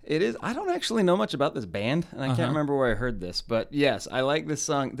French-inspired? It is. I don't actually know much about this band, and I can't remember where I heard this. But yes, I like this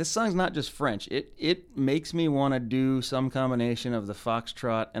song. This song's not just French. It makes me want to do some combination of the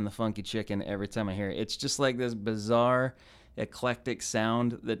foxtrot and the funky chicken every time I hear it. It's just like this bizarre, eclectic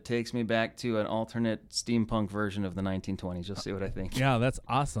sound that takes me back to an alternate steampunk version of the 1920s. You'll see what I think. Yeah, that's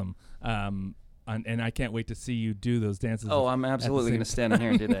awesome. And I can't wait to see you do those dances. Oh, I'm absolutely going to stand in here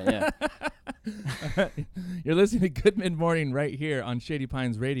and do that, yeah. You're listening to Good Mid Morning right here on Shady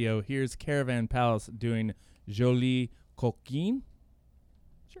Pines Radio. Here's Caravan Palace doing Jolie Coquine.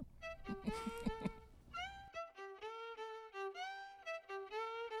 Sure.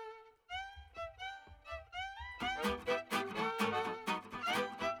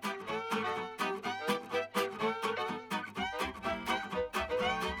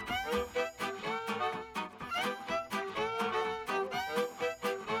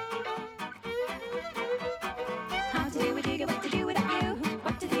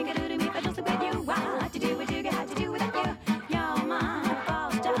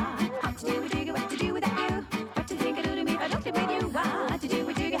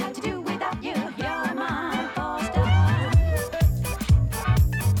 You're my all-star.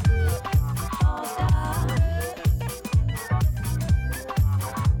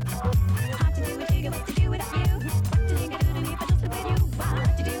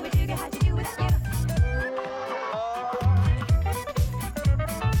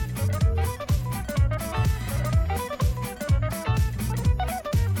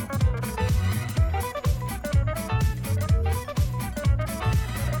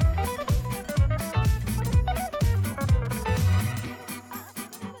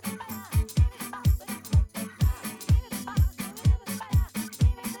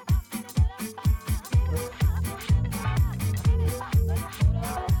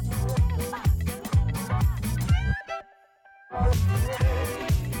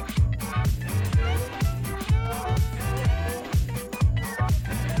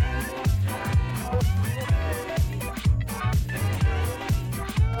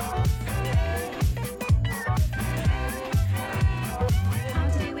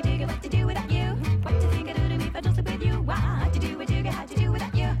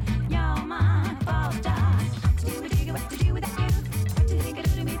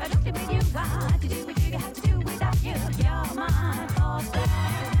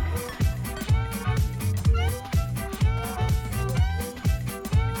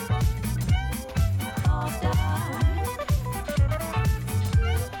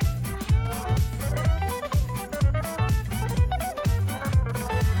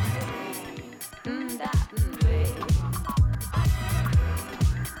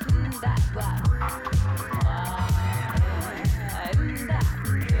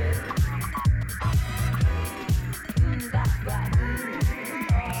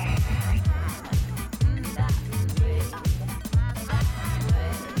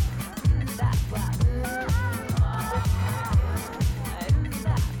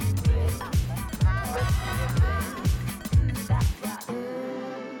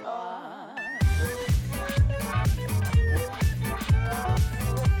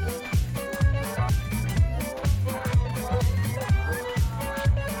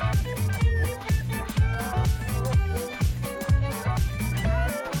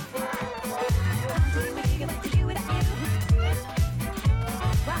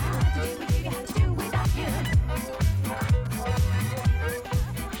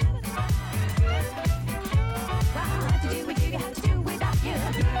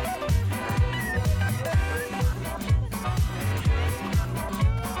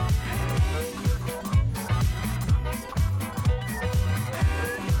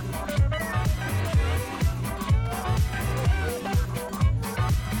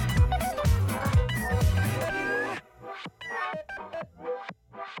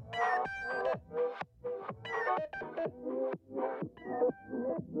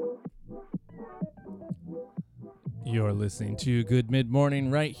 You're listening to Good Mid Morning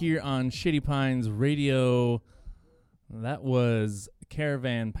right here on Shady Pines Radio. That was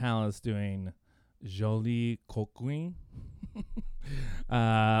Caravan Palace doing Jolie Coquin.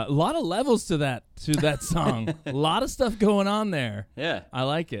 A lot of levels to that song. A lot of stuff going on there. Yeah. I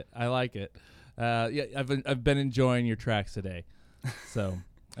like it. Yeah, I've been enjoying your tracks today, so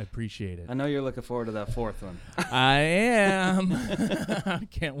I appreciate it. I know you're looking forward to that fourth one. I am. I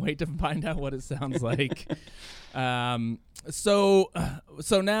can't wait to find out what it sounds like. So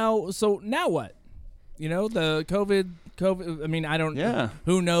now what? You know, the COVID. I mean, I don't. Yeah.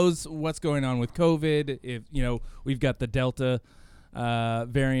 Who knows what's going on with COVID? If we've got the Delta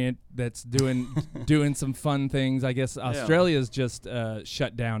variant that's doing some fun things. I guess Australia's just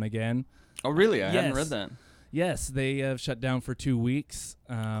shut down again. Oh, really? I hadn't Yes. read that. Yes, they have shut down for 2 weeks.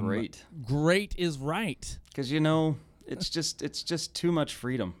 Great is right. Because it's just too much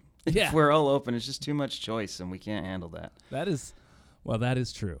freedom. Yeah. If we're all open, it's just too much choice, and we can't handle that. That is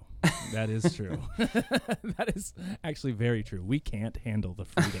true. That is true. That is actually very true. We can't handle the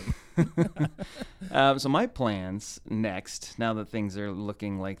freedom. So my plans next, now that things are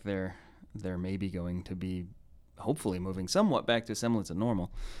looking like they're maybe going to be hopefully moving somewhat back to a semblance of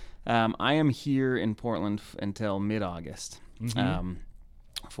normal, I am here in Portland until mid-August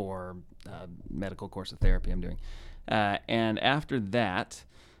for medical course of therapy I'm doing. And after that,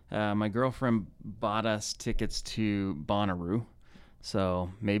 my girlfriend bought us tickets to Bonnaroo. So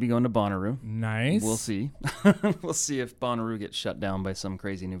maybe going to Bonnaroo. Nice. We'll see. We'll see if Bonnaroo gets shut down by some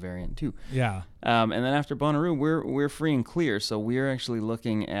crazy new variant too. Yeah. And then after Bonnaroo, we're free and clear. So we're actually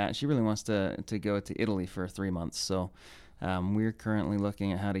looking at. She really wants to go to Italy for 3 months. So we're currently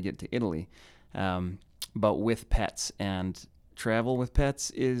looking at how to get to Italy, but with pets. And travel with pets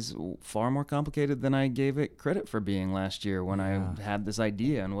is far more complicated than I gave it credit for being last year when I had this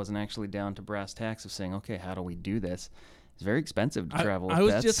idea and wasn't actually down to brass tacks of saying, okay, how do we do this? It's very expensive to travel with pets. I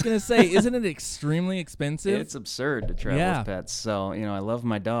was pets. just going to say, isn't it extremely expensive? It's absurd to travel with pets. So, I love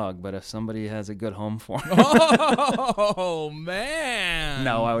my dog, but if somebody has a good home for him. Oh, man.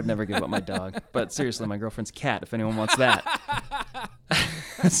 No, I would never give up my dog. But seriously, my girlfriend's cat, if anyone wants that.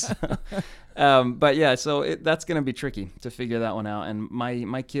 But yeah, so that's going to be tricky to figure that one out. And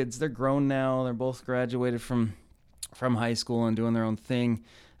my kids, they're grown now. They're both graduated from high school and doing their own thing.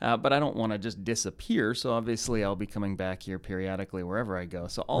 But I don't want to just disappear, so obviously I'll be coming back here periodically wherever I go.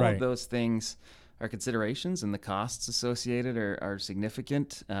 So all of those things are considerations, and the costs associated are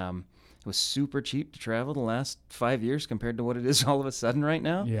significant. It was super cheap to travel the last 5 years compared to what it is all of a sudden right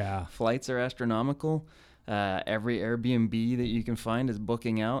now. Yeah. Flights are astronomical. Every Airbnb that you can find is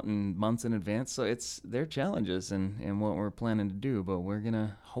booking out in months in advance. So there are challenges in what we're planning to do, but we're going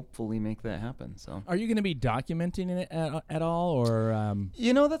to hopefully make that happen. So, are you going to be documenting it at all, or?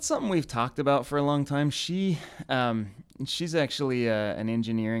 That's something we've talked about for a long time. She's actually an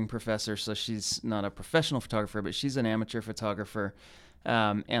engineering professor, so she's not a professional photographer, but she's an amateur photographer,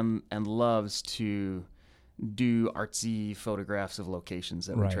 and loves to do artsy photographs of locations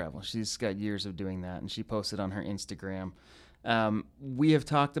that we travel. She's got years of doing that, and she posted on her Instagram. We have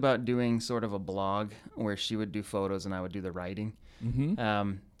talked about doing sort of a blog where she would do photos and I would do the writing.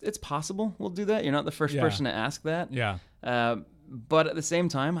 Mm-hmm. It's possible we'll do that. You're not the first person to ask that. Yeah. But at the same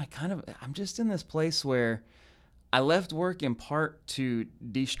time, I'm just in this place where I left work in part to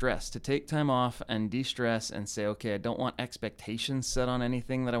de-stress, to take time off and de-stress and say, okay, I don't want expectations set on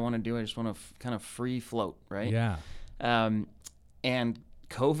anything that I want to do. I just want to kind of free float, right? Yeah. And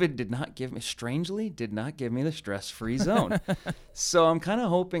COVID did not give me the stress-free zone. So I'm kind of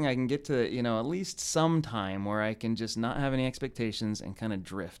hoping I can get to, at least some time where I can just not have any expectations and kind of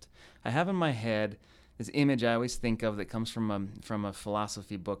drift. I have in my head this image I always think of that comes from a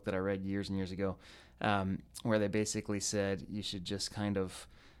philosophy book that I read years and years ago, where they basically said you should just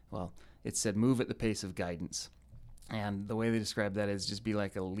it said move at the pace of guidance. And the way they describe that is just be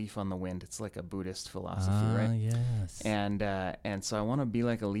like a leaf on the wind. It's like a Buddhist philosophy, right? Yes. And so I want to be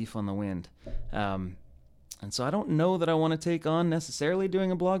like a leaf on the wind. And so I don't know that I want to take on necessarily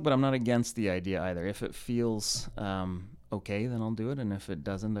doing a blog, but I'm not against the idea either. If it feels okay, then I'll do it. And if it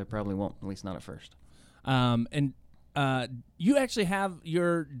doesn't, I probably won't, at least not at first. And you actually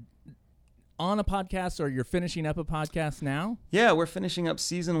you're on a podcast, or you're finishing up a podcast now? Yeah, we're finishing up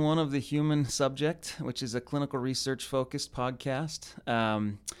season 1 of The Human Subject, which is a clinical research-focused podcast.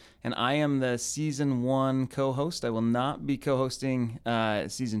 And I am the season 1 co-host. I will not be co-hosting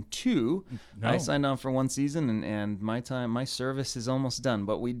season 2. No. I signed on for 1 season, and my service is almost done.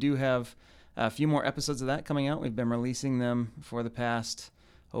 But we do have a few more episodes of that coming out. We've been releasing them for the past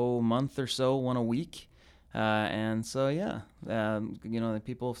month or so, one a week. And so, the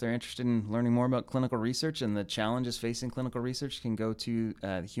people, if they're interested in learning more about clinical research and the challenges facing clinical research, can go to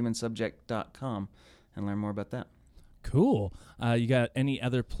humansubject.com and learn more about that. Cool. You got any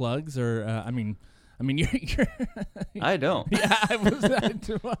other plugs, or you're I don't. Yeah, I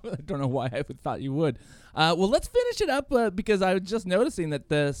don't know why I thought you would. Well, let's finish it up because I was just noticing that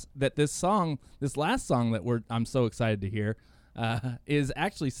this last song that I'm so excited to hear, is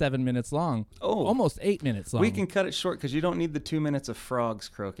actually 7 minutes long. Oh, almost 8 minutes long. We can cut it short because you don't need the 2 minutes of frogs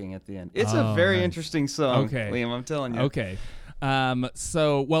croaking at the end. It's a very interesting song, Liam. I'm telling you. Okay.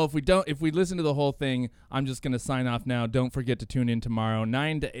 If we listen to the whole thing, I'm just going to sign off now. Don't forget to tune in tomorrow,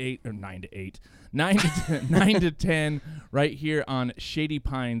 9 to 10, right here on Shady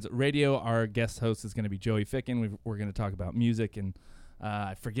Pines Radio. Our guest host is going to be Joey Ficken. We're going to talk about music, and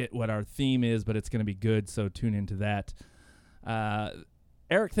I forget what our theme is, but it's going to be good, so tune into that.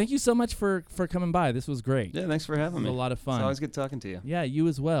 Eric, thank you so much for coming by. This was great. Yeah, thanks for having me. It was a lot of fun. It's always good talking to you. Yeah, you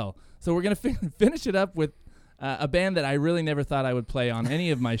as well. So we're going to finish it up with a band that I really never thought I would play on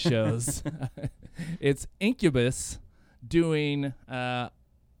any of my shows. It's Incubus doing...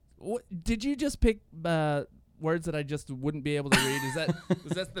 did you just pick words that I just wouldn't be able to read?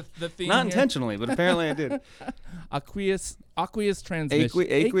 Was that the theme? Not here? Intentionally, but apparently I did. Aqueous transmission.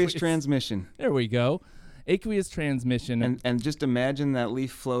 Aqueous transmission. There we go. Aqueous transmission. And just imagine that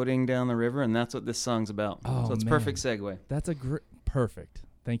leaf floating down the river, and that's what this song's about. Oh, so it's man. perfect segue. That's perfect.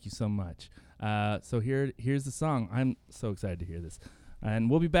 Thank you so much. So here's the song. I'm so excited to hear this. And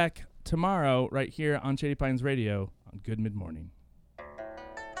we'll be back tomorrow right here on Shady Pines Radio on Good Mid-Morning.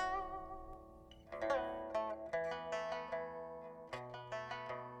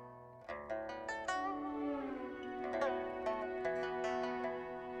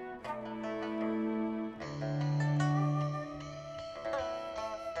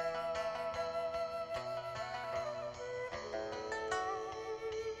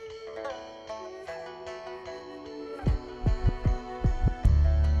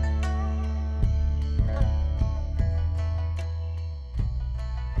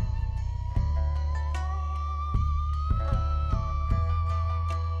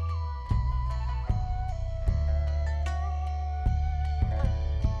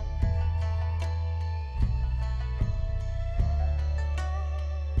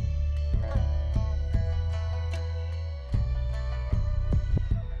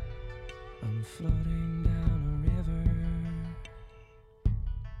 Floating down a river,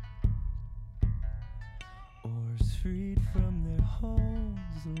 oars freed from their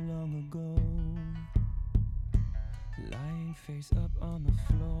holds long ago, lying face up on the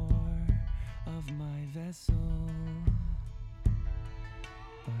floor of my vessel.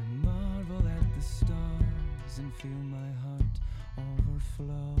 I marvel at the stars and feel my heart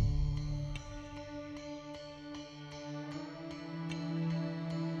overflow.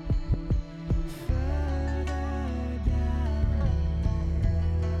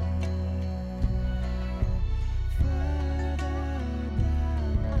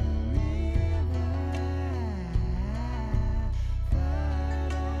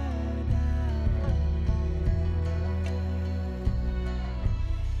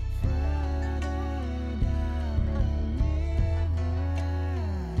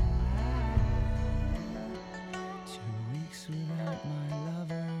 Without my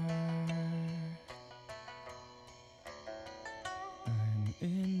lover, I'm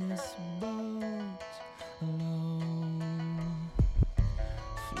in this boat alone,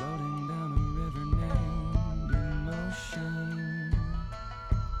 floating down a river named Emotion.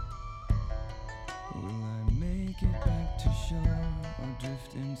 Will I make it back to shore or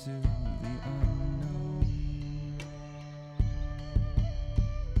drift into the unknown?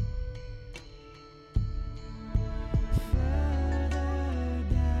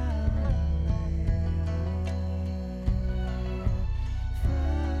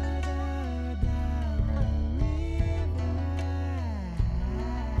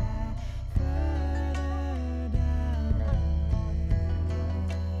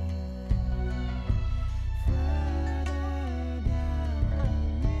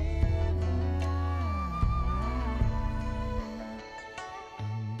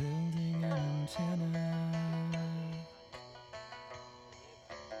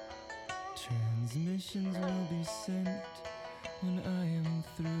 Transmissions will be sent when I am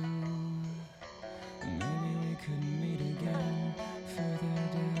through. Maybe we could meet again further